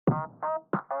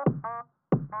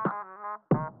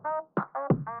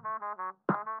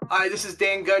Hi, this is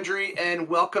Dan Gundry, and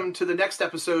welcome to the next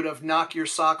episode of Knock Your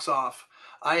Socks Off.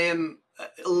 I am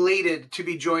elated to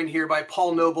be joined here by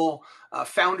Paul Noble,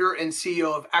 founder and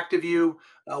CEO of Activu,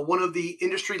 one of the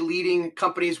industry-leading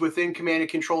companies within command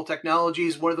and control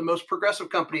technologies, one of the most progressive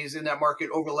companies in that market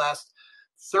over the last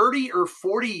 30 or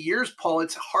 40 years, Paul.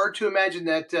 It's hard to imagine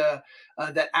that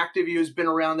that Activu has been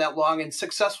around that long and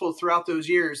successful throughout those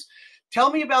years. Tell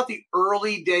me about the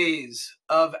early days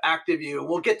of Activu.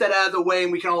 We'll get that out of the way,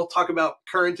 and we can all talk about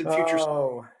current and future.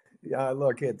 Oh, yeah,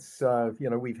 look,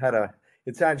 we've had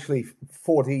it's actually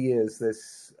 40 years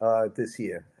this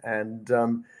year. And,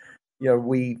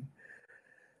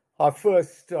 our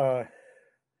first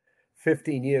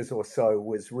 15 years or so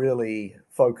was really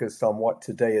focused on what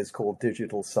today is called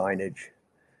digital signage.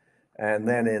 And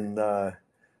then in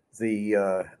the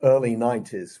early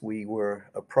 90s, we were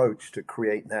approached to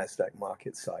create NASDAQ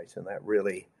market site, and that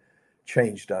really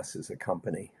changed us as a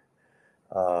company.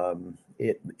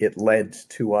 It led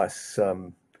to us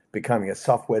becoming a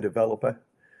software developer.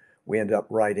 We ended up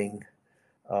writing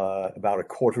about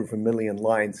 250,000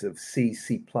 lines of C,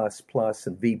 C++, and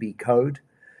VB code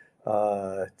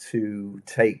to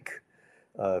take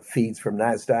feeds from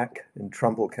NASDAQ in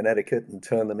Trumbull, Connecticut, and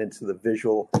turn them into the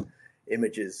visual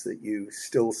images that you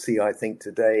still see, I think,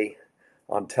 today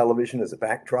on television as a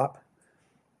backdrop.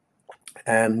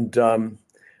 And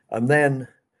then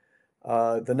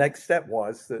the next step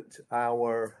was that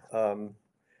our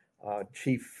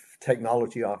chief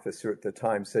technology officer at the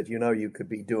time said, you could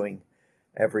be doing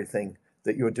everything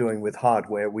that you're doing with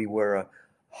hardware. We were a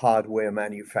hardware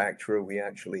manufacturer. We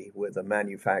actually were the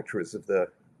manufacturers of the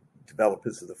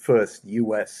developers of the first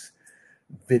US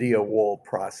video wall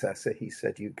processor. He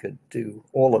said you could do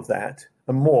all of that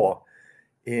and more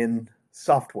in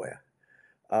software.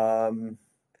 We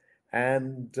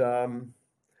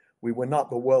were not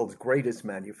the world's greatest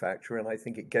manufacturer, and I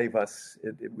think it gave us,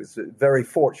 it was very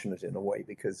fortunate in a way,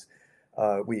 because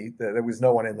there was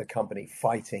no one in the company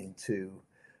fighting to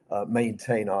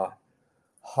maintain our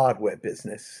hardware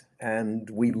business. And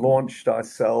we launched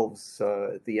ourselves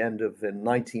at the end of in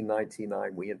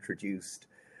 1999. We introduced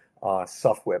our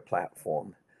software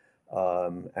platform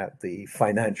at the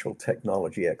financial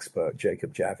technology expert,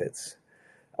 Jacob Javits.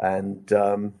 And,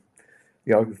 the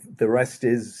rest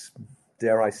is,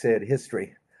 dare I say it,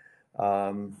 history.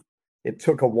 It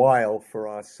took a while for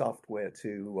our software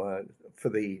for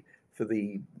the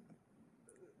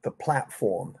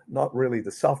platform, not really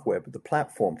the software, but the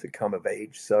platform to come of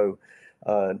age. So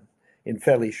in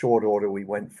fairly short order, we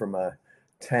went from a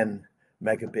 10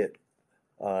 megabit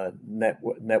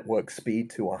network speed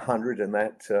to 100, and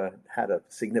that had a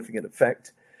significant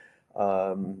effect.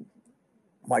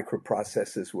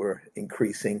 Microprocessors were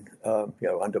increasing,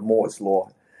 under Moore's law.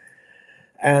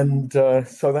 And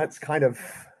so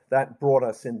that brought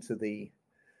us into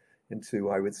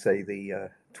I would say the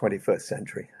 21st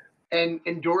century.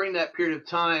 And during that period of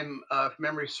time, if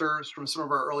memory serves from some of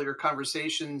our earlier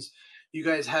conversations, you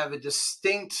guys have a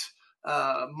distinct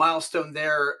milestone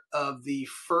there of the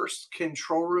first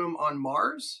control room on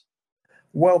Mars.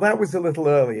 Well, that was a little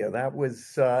earlier. That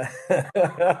was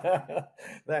that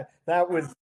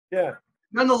was, yeah.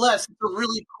 Nonetheless, it's a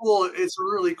really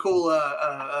cool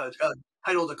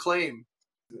title to claim.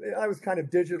 I was kind of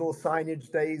digital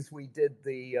signage days. We did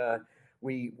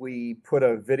we put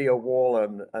a video wall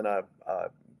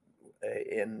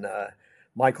in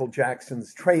Michael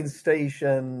Jackson's train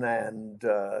station, and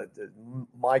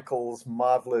Michael's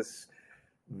marvelous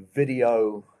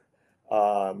video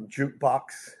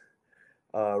jukebox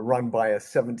run by a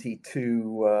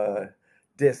 72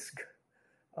 disc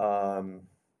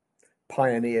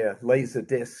Pioneer laser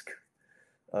disc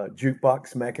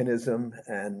jukebox mechanism.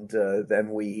 And then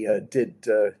we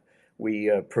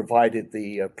provided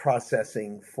the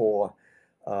processing for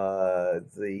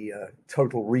the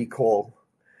Total Recall.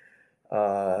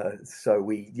 So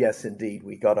yes, indeed,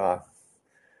 we got our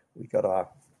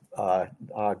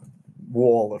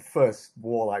wall, the first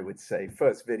wall, I would say,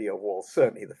 first video wall,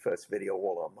 certainly the first video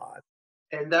wall on Mars.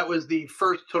 And that was the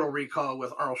first Total Recall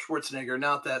with Arnold Schwarzenegger,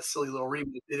 not that silly little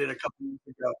remake they did a couple years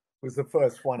ago. It was the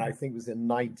first one. I think it was in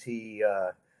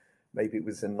maybe it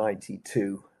was in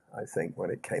 92, I think, when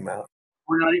it came out.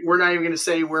 We're not even going to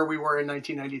say where we were in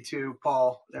 1992,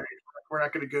 Paul. We're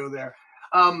not going to go there.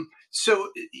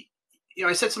 So,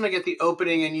 I said something at the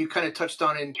opening, and you kind of touched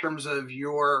on it in terms of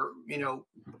your,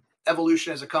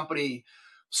 evolution as a company.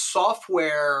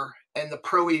 Software and the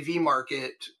Pro AV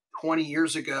market 20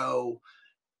 years ago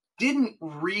didn't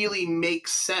really make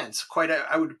sense.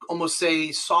 I would almost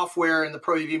say software in the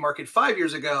Pro AV market 5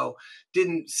 years ago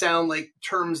didn't sound like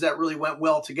terms that really went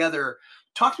well together.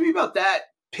 Talk to me about that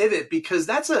pivot, because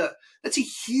that's a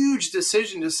huge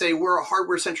decision to say we're a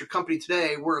hardware centric company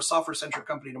today, we're a software centric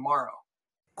company tomorrow.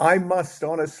 I must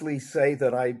honestly say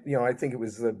that I think it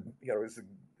was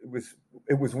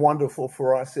it was wonderful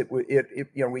for us.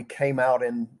 We came out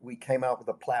with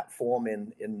a platform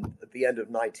in at the end of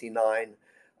 '99,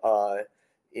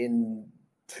 in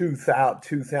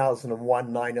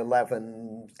 2001,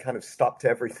 9/11 kind of stopped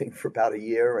everything for about a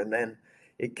year, and then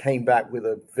it came back with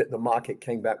the market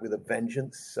came back with a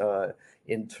vengeance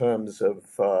in terms of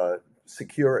the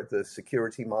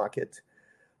security market.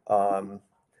 Um,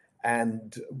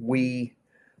 and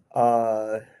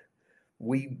uh,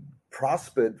 we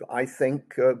prospered, I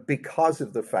think, because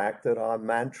of the fact that our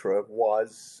mantra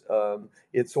was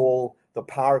it's all the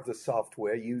power of the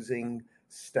software using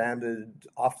standard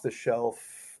off-the-shelf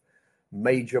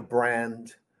major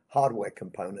brand hardware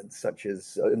components, such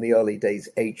as in the early days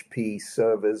HP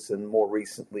servers and more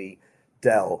recently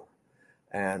Dell.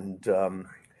 And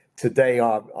today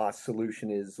our solution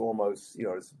is almost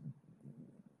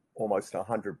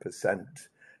 100%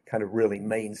 kind of really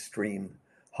mainstream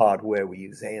hardware. We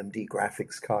use AMD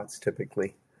graphics cards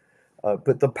typically.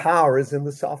 But the power is in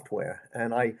the software.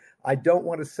 And I don't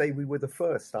want to say we were the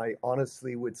first. I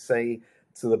honestly would say,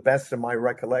 to the best of my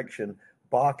recollection,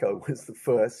 Barco was the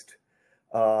first,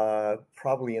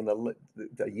 probably in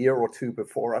a year or two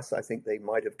before us. I think they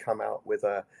might have come out with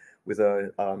a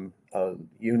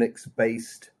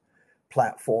Unix-based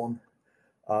platform.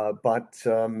 But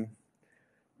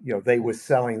they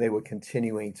were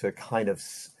continuing to kind of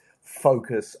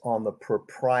focus on the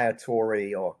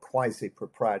proprietary or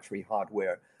quasi-proprietary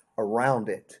hardware around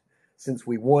it. Since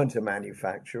we weren't a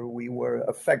manufacturer, we were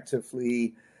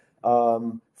effectively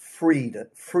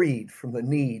freed from the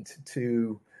need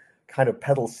to kind of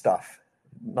peddle stuff,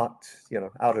 not,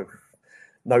 out of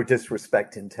no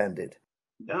disrespect intended.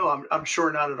 No, I'm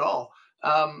sure not at all.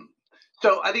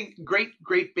 So I think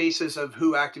great basis of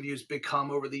who Actiview has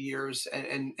become over the years,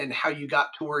 and how you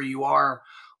got to where you are.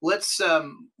 Let's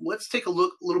take a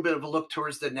little bit of a look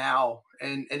towards the now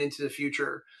and into the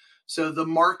future. So the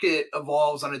market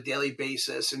evolves on a daily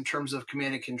basis in terms of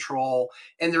command and control,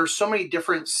 and there are so many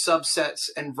different subsets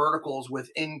and verticals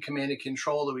within command and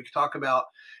control that we could talk about.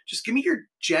 Just give me your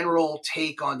general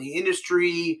take on the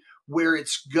industry, where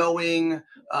it's going,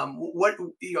 what,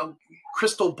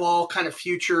 crystal ball kind of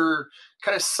future,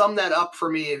 kind of sum that up for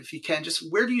me if you can.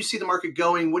 Just where do you see the market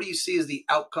going? What do you see as the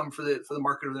outcome for the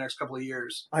market over the next couple of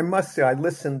years? I must say, I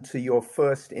listened to your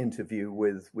first interview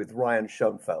with Ryan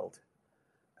Schoenfeld,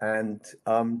 and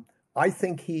I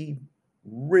think he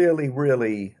really,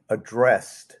 really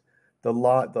addressed the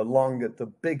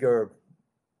bigger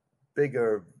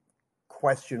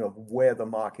question of where the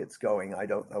market's going. I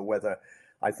don't know whether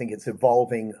I think it's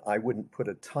evolving. I wouldn't put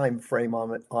a time frame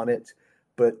on it,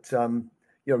 but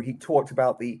he talked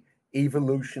about the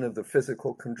evolution of the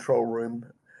physical control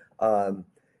room.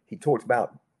 He talked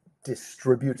about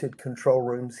distributed control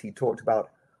rooms. He talked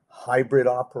about hybrid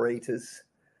operators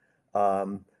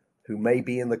who may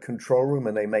be in the control room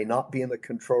and they may not be in the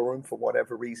control room for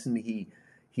whatever reason.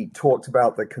 He talked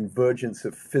about the convergence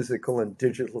of physical and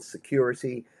digital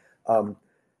security.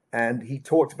 And he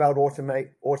talked about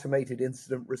automated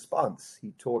incident response.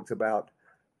 He talked about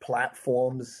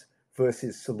platforms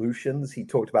versus solutions. He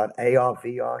talked about AR,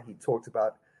 VR. He talked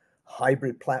about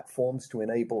hybrid platforms to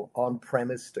enable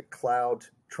on-premise to cloud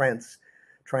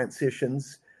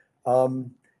transitions,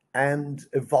 and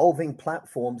evolving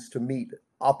platforms to meet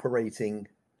operational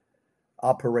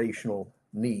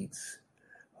needs.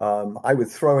 I would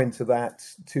throw into that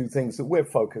two things that we're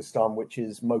focused on, which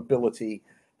is mobility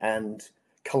and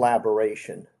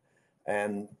collaboration.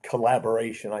 And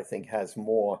collaboration, I think, has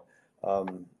more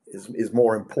is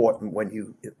more important when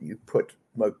you put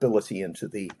mobility into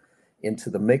the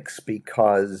mix,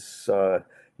 because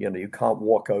you can't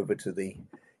walk over to the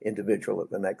individual at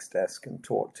the next desk and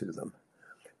talk to them.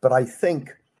 But I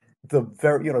think the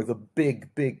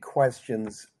big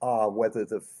questions are whether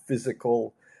the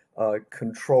physical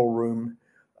control room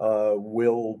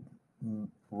will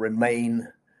remain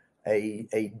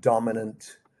a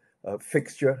dominant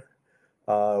fixture,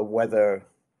 whether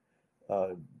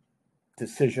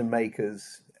decision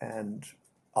makers and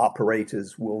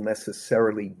operators will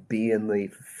necessarily be in the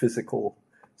physical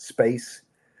space,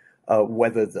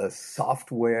 whether the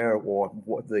software or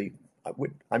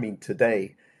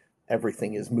today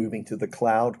everything is moving to the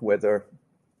cloud, whether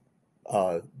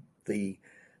the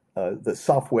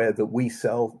software that we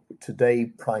sell today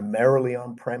primarily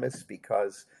on premise,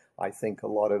 because I think a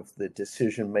lot of the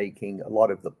decision making, a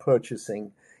lot of the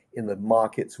purchasing in the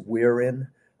markets we're in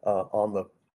on the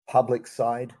public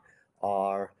side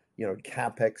are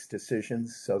CapEx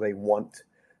decisions. So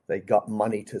they got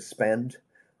money to spend.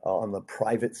 On the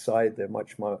private side, they're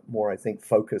much more, I think,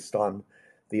 focused on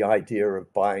the idea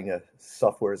of buying a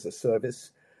software as a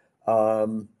service.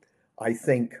 I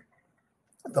think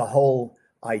the whole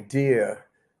idea,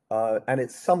 and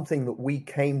it's something that we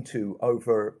came to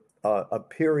over a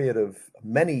period of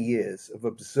many years of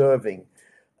observing,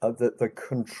 that the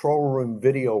control room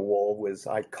video wall was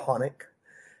iconic,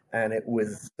 and it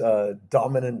was a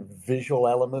dominant visual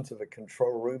element of a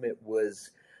control room. It was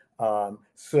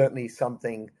certainly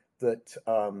something that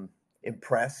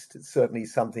impressed. It's certainly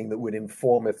something that would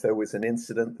inform if there was an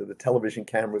incident, that the television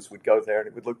cameras would go there and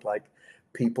it would look like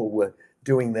people were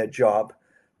doing their job.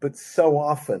 But so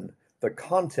often the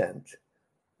content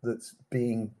that's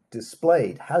being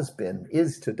displayed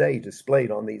is today displayed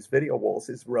on these video walls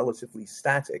is relatively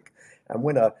static. And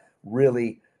when a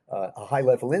really a high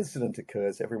level incident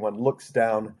occurs, everyone looks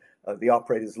down, the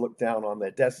operators look down on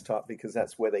their desktop because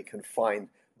that's where they can find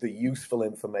the useful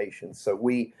information. So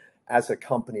we, as a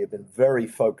company, have been very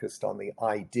focused on the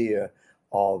idea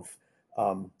of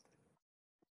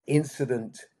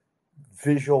incident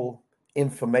visual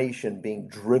information being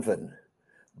driven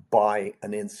by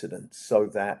an incident, so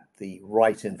that the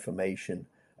right information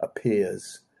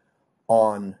appears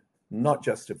on not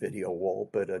just a video wall,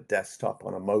 but a desktop,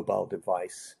 on a mobile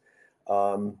device.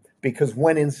 Because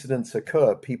when incidents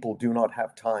occur, people do not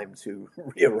have time to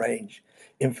rearrange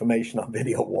information on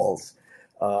video walls.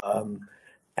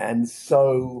 And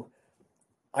so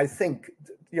I think,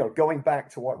 going back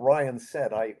to what Ryan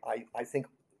said, I think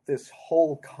this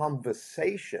whole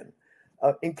conversation,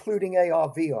 including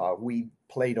AR, VR, we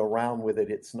played around with it.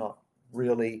 It's not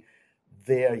really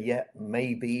there yet,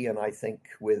 maybe. And I think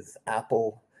with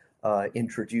Apple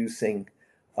introducing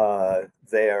their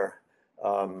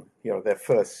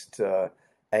first AR,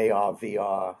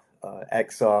 VR,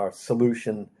 XR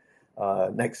solution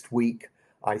next week,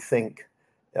 I think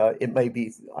it may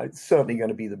be certainly going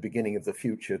to be the beginning of the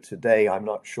future. Today, I'm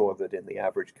not sure that in the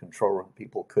average control room,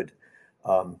 people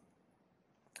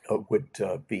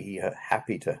would be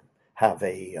happy to have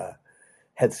a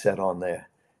headset on their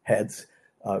heads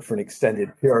for an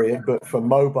extended period. But for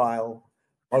mobile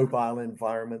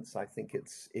environments, I think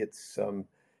it's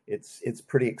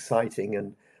pretty exciting.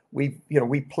 And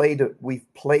we've played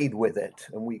with it,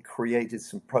 and we created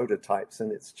some prototypes,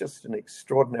 and it's just an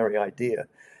extraordinary idea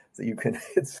that you can.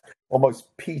 It's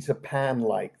almost Peter Pan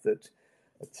like that.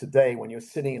 Today, when you're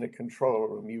sitting in a control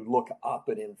room, you look up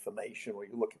at information or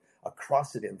you look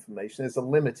across at information. There's a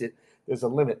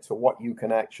limit to what you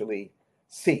can actually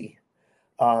see,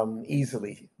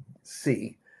 easily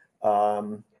see.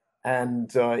 And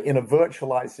in a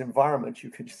virtualized environment,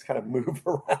 you can just kind of move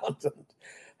around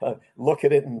and look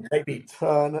at it, and maybe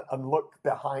turn and look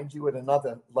behind you at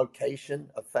another location,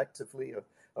 effectively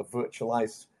a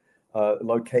virtualized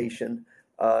location.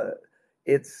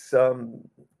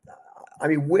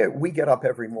 We get up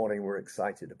every morning, we're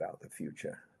excited about the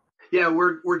future. Yeah,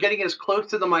 we're getting as close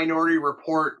to the Minority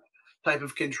Report type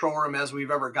of control room as we've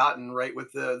ever gotten, right?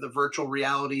 With the virtual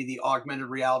reality, the augmented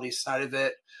reality side of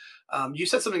it. You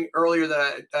said something earlier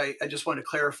that I just wanted to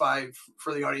clarify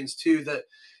for the audience too, that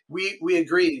we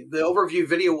agree. The overview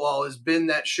video wall has been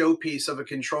that showpiece of a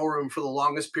control room for the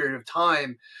longest period of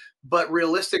time. But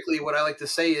realistically, what I like to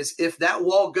say is, if that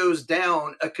wall goes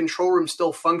down, a control room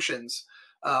still functions.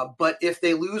 But if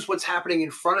they lose what's happening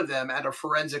in front of them at a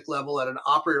forensic level, at an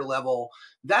operator level,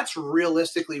 that's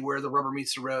realistically where the rubber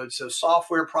meets the road. So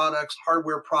software products,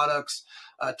 hardware products,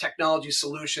 technology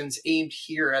solutions aimed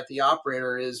here at the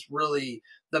operator is really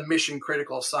the mission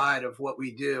critical side of what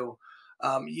we do.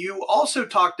 You also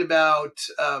talked about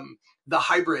the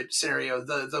hybrid scenario,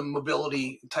 the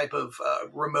mobility type of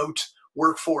remote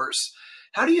workforce.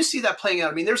 How do you see that playing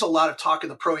out? I mean, there's a lot of talk in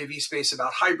the pro AV space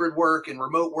about hybrid work and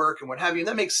remote work and what have you. And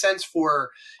that makes sense for,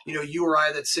 you or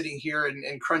I that's sitting here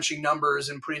and crunching numbers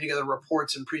and putting together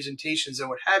reports and presentations and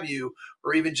what have you,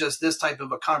 or even just this type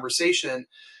of a conversation.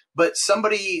 But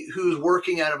somebody who's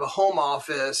working out of a home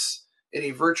office in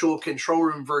a virtual control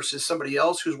room versus somebody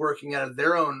else who's working out of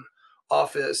their own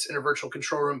office in a virtual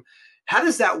control room, how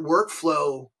does that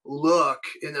workflow look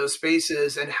in those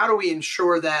spaces? And how do we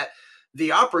ensure that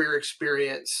the operator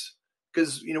experience,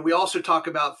 because we also talk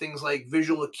about things like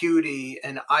visual acuity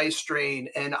and eye strain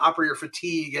and operator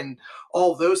fatigue and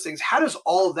all of those things. How does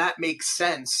all of that make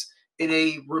sense in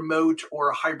a remote or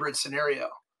a hybrid scenario?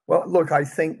 Well, look, I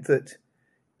think that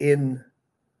in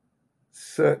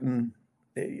certain,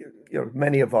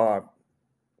 many of our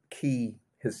key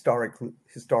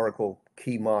historical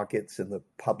key markets in the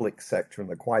public sector and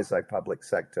the quasi-public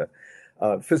sector,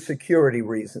 for security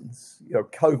reasons.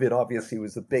 COVID obviously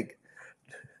was the big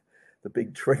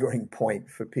triggering point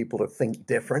for people to think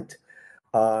different.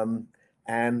 And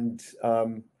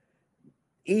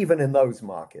even in those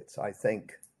markets, I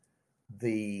think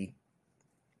the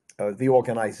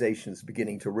organization is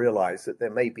beginning to realize that there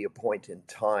may be a point in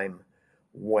time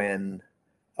when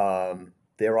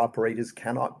their operators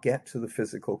cannot get to the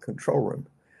physical control room.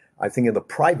 I think in the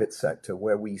private sector,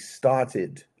 where we've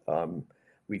started to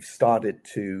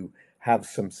have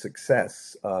some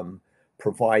success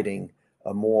providing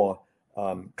a more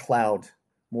of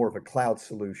a cloud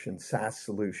solution, SaaS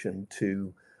solution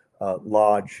to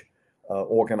large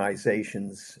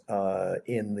organizations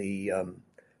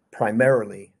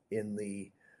primarily in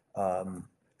the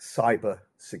cyber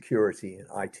security and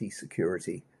IT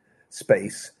security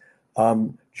space.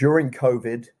 During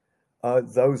COVID,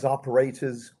 those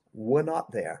operators were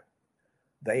not there.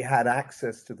 They had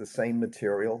access to the same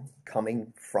material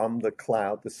coming from the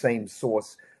cloud, the same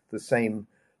source, the same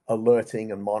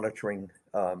alerting and monitoring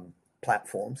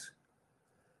platforms.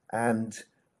 And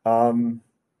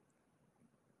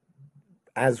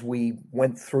as we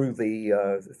went through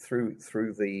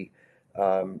the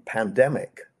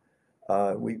pandemic,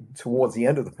 towards the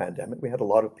end of the pandemic, we had a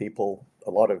lot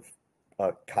of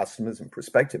customers and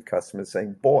prospective customers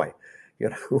saying, "Boy,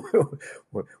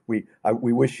 we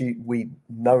wish we'd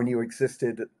known you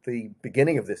existed at the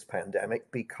beginning of this pandemic,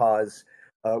 because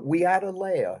we add a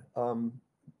layer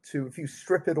if you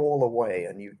strip it all away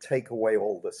and you take away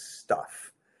all the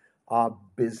stuff, our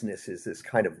business is this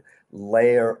kind of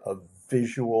layer of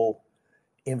visual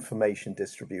information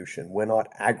distribution. We're not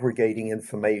aggregating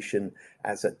information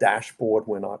as a dashboard.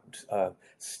 We're not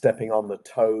stepping on the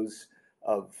toes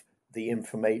of the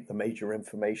major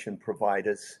information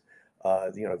providers,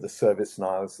 the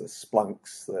ServiceNows, the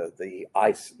Splunks, the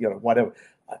ICE, whatever,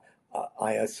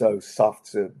 ISO,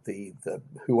 soft,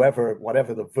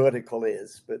 whatever the vertical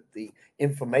is, but the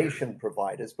information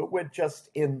providers. But we're just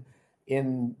in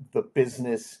the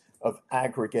business of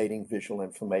aggregating visual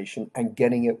information and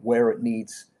getting it where it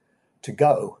needs to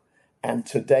go. And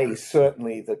today,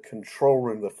 certainly the control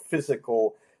room, the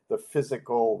physical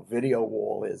video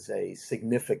wall is a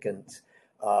significant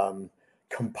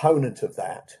component of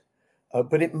that,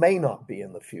 but it may not be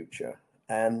in the future.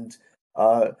 And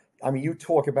you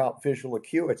talk about visual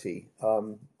acuity.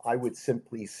 I would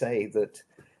simply say that,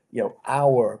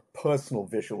 our personal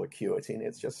visual acuity, and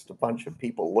it's just a bunch of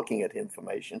people looking at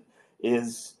information,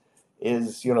 is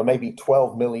maybe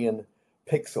 12 million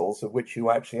pixels, of which you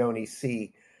actually only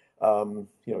see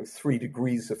 3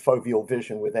 degrees of foveal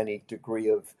vision with any degree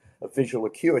of visual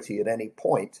acuity at any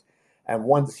point. And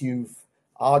once you've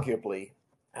arguably,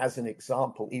 as an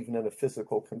example, even in a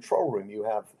physical control room, you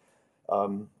have,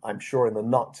 I'm sure in the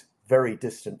not very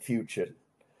distant future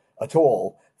at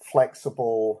all,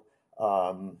 flexible,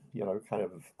 kind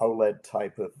of OLED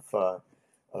type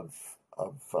of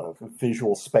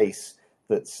visual space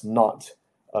that's not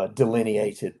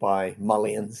delineated by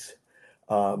mullions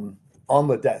on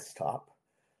the desktop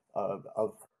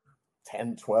of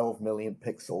 10, 12 million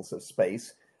pixels of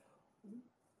space.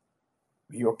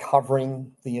 You're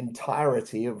covering the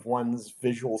entirety of one's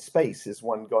visual space. Is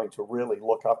one going to really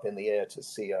look up in the air to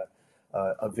see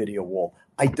a video wall?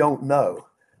 I don't know.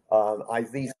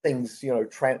 These things,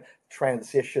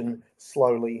 transition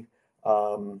slowly.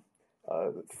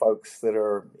 Folks that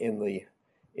are in the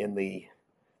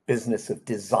business of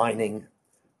designing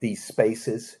these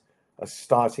spaces are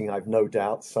starting, I've no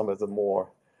doubt, some of the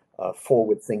more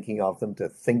forward thinking of them to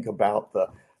think about the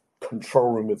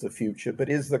control room of the future. But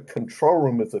is the control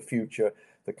room of the future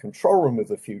the control room of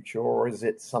the future, or is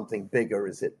it something bigger?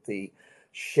 Is it the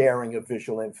sharing of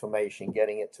visual information,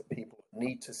 getting it to people who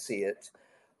need to see it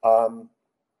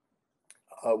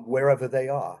wherever they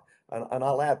are? And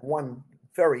I'll add one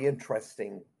very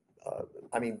interesting,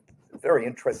 very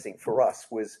interesting for us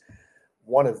was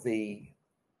one of the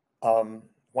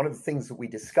things that we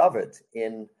discovered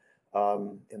in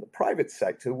the private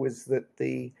sector was that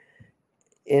the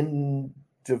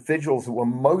individuals who were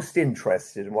most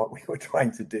interested in what we were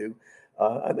trying to do,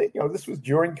 and this was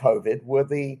during COVID, were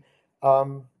the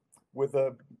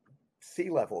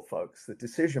C-level folks, the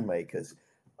decision makers,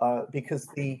 because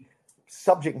the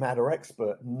subject matter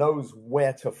expert knows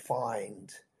where to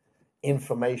find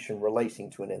information relating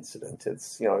to an incident.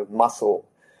 It's muscle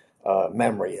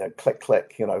memory, click,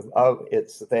 click, oh,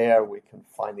 it's there, we can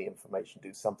find the information,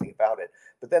 do something about it.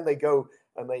 But then they go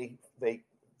and they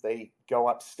go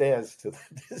upstairs to the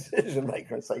decision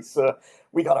maker and say, "Sir,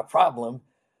 we got a problem.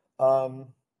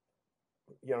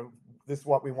 This is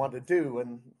what we want to do."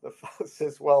 And the fellow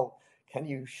says, "Well, can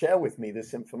you share with me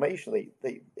this information?"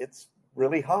 It's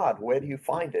really hard. Where do you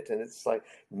find it? And it's like,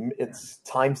 it's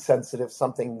time sensitive.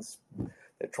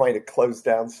 They're trying to close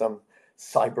down some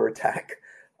cyber attack.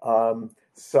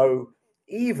 So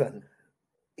even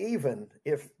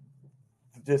if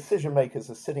the decision makers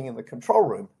are sitting in the control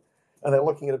room and they're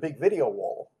looking at a big video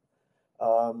wall,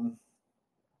 um,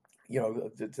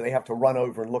 do they have to run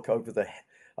over and look over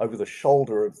the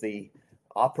shoulder of the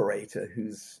operator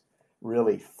who's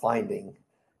really finding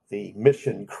the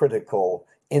mission critical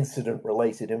incident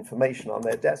related information on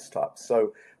their desktop?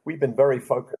 So we've been very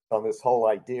focused on this whole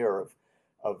idea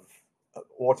of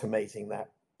automating that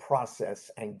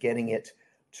process and getting it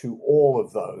to all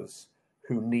of those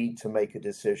who need to make a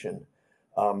decision.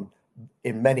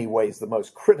 In many ways, the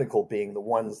most critical being the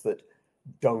ones that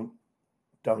don't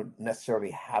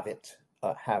necessarily have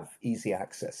easy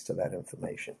access to that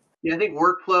information. Yeah, I think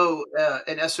workflow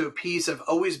and SOPs have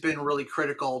always been really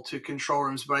critical to control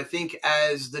rooms, but I think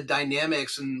as the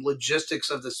dynamics and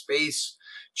logistics of the space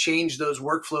change, those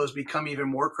workflows become even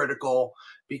more critical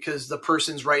because the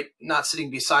person's not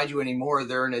sitting beside you anymore.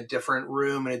 They're in a different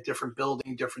room, in a different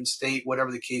building, different state,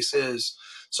 whatever the case is.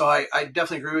 So I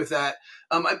definitely agree with that.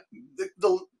 I've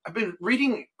been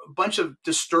reading a bunch of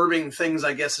disturbing things,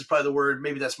 I guess is probably the word.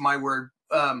 Maybe that's my word.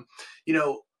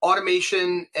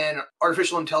 Automation and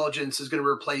artificial intelligence is going to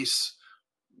replace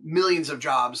millions of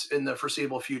jobs in the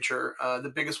foreseeable future.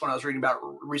 The biggest one I was reading about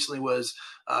recently was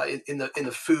in the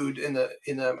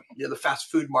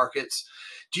fast food markets.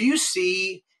 Do you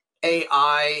see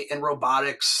AI and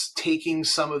robotics taking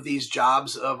some of these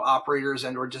jobs of operators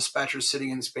and or dispatchers sitting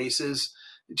in spaces?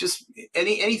 Just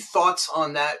any thoughts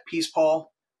on that piece,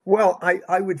 Paul? Well,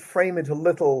 I would frame it a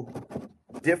little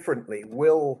differently.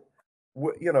 Will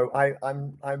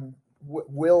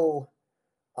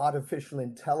artificial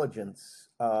intelligence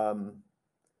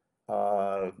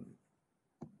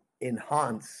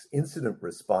enhance incident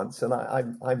response? And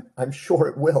I'm sure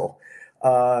it will.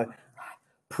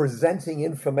 Presenting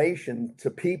information to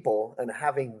people and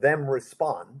having them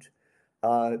respond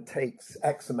takes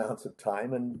X amount of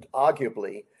time, and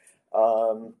arguably,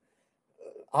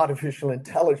 artificial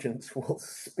intelligence will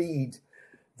speed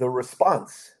the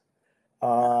response.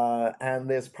 And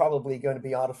there's probably going to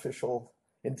be artificial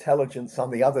intelligence on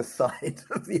the other side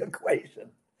of the equation,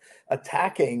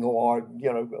 attacking or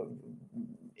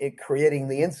creating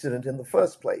the incident in the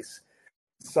first place.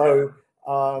 So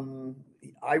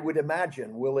I would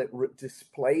imagine, will it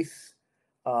displace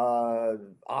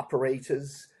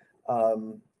operators?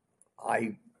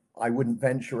 I wouldn't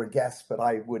venture a guess, but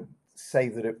I would say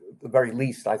that at the very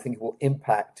least, I think it will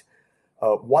impact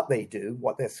what they do,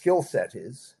 what their skill set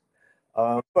is.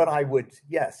 But I would,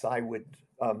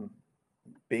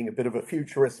 being a bit of a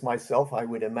futurist myself, I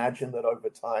would imagine that over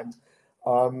time,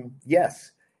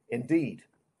 yes, indeed,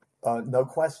 no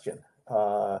question,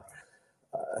 for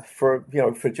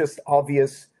just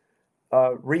obvious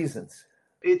reasons.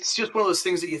 It's just one of those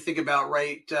things that you think about,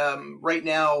 right? Right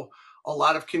now, a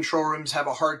lot of control rooms have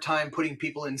a hard time putting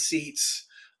people in seats.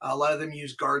 A lot of them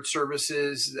use guard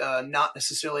services, not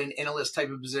necessarily an analyst type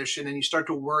of position. And you start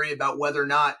to worry about whether or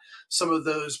not some of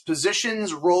those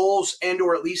positions, roles, and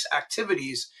or at least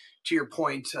activities, to your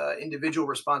point, individual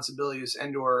responsibilities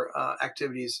and or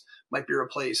activities might be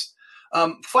replaced.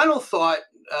 Final thought.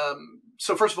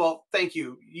 So first of all, thank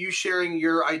you. You sharing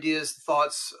your ideas,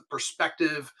 thoughts,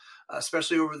 perspective,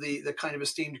 especially over the kind of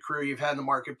esteemed career you've had in the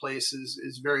marketplace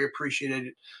is very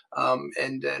appreciated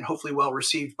and hopefully well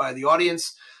received by the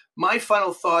audience. My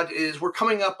final thought is we're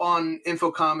coming up on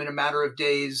InfoComm in a matter of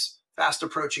days, fast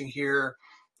approaching here.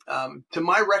 To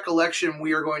my recollection,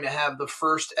 we are going to have the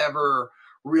first ever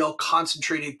real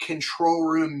concentrated control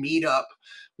room meetup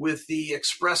with the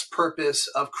express purpose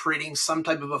of creating some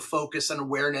type of a focus and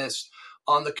awareness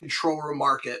on the control room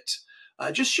market.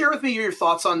 Just share with me your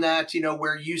thoughts on that,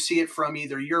 where you see it from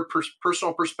either your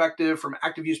personal perspective, from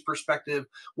Activu's perspective,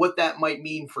 what that might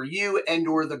mean for you and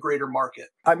or the greater market.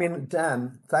 I mean,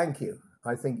 Dan, thank you.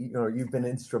 I think, you've been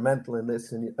instrumental in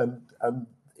this and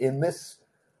in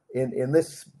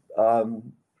this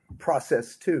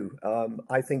process too.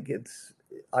 I think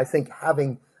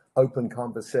having open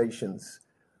conversations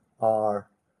are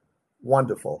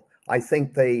wonderful.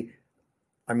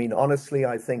 Honestly,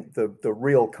 I think the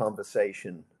real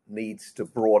conversation needs to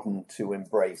broaden to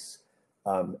embrace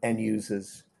end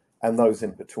users and those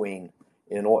in between,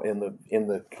 in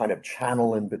the kind of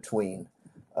channel in between,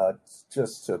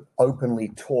 just to openly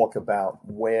talk about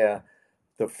where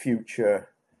the future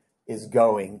is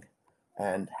going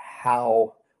and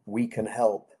how we can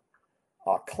help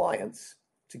our clients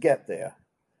to get there.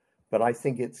 But I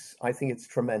think it's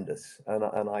tremendous,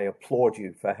 and I applaud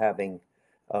you for having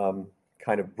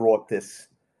kind of brought this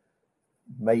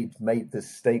made this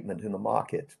statement in the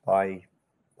market by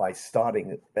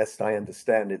starting. Best I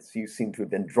understand, it's you seem to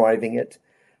have been driving it,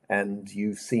 and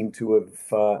you seem to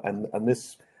have and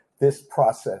this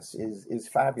process is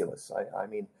fabulous. I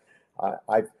mean,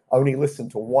 I've only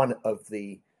listened to one of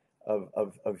the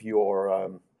of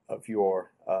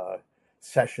your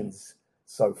sessions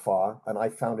so far, and I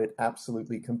found it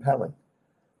absolutely compelling.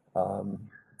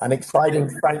 And exciting,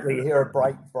 frankly, to hear a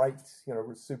bright,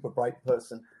 super bright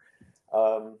person,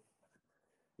 um,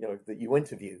 that you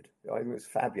interviewed. It was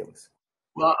fabulous.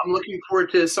 Well, I'm looking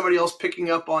forward to somebody else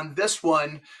picking up on this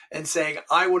one and saying,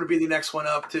 I want to be the next one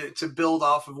up to build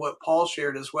off of what Paul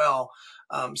shared as well.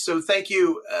 So thank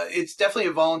you. It's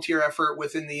definitely a volunteer effort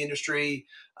within the industry.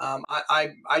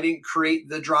 I didn't create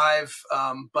the drive,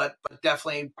 but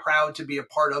definitely proud to be a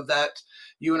part of that.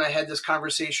 You and I had this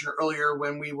conversation earlier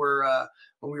when we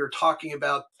were talking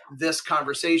about this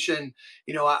conversation.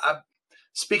 I'm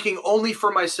speaking only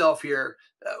for myself here.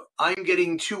 I'm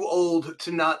getting too old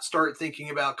to not start thinking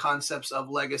about concepts of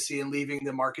legacy and leaving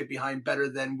the market behind better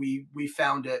than we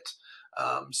found it.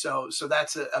 So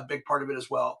that's a big part of it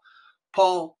as well.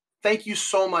 Paul, thank you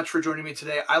so much for joining me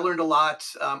today. I learned a lot.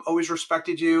 Always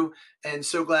respected you, and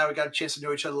so glad we got a chance to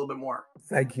know each other a little bit more.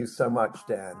 Thank you so much,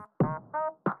 Dan.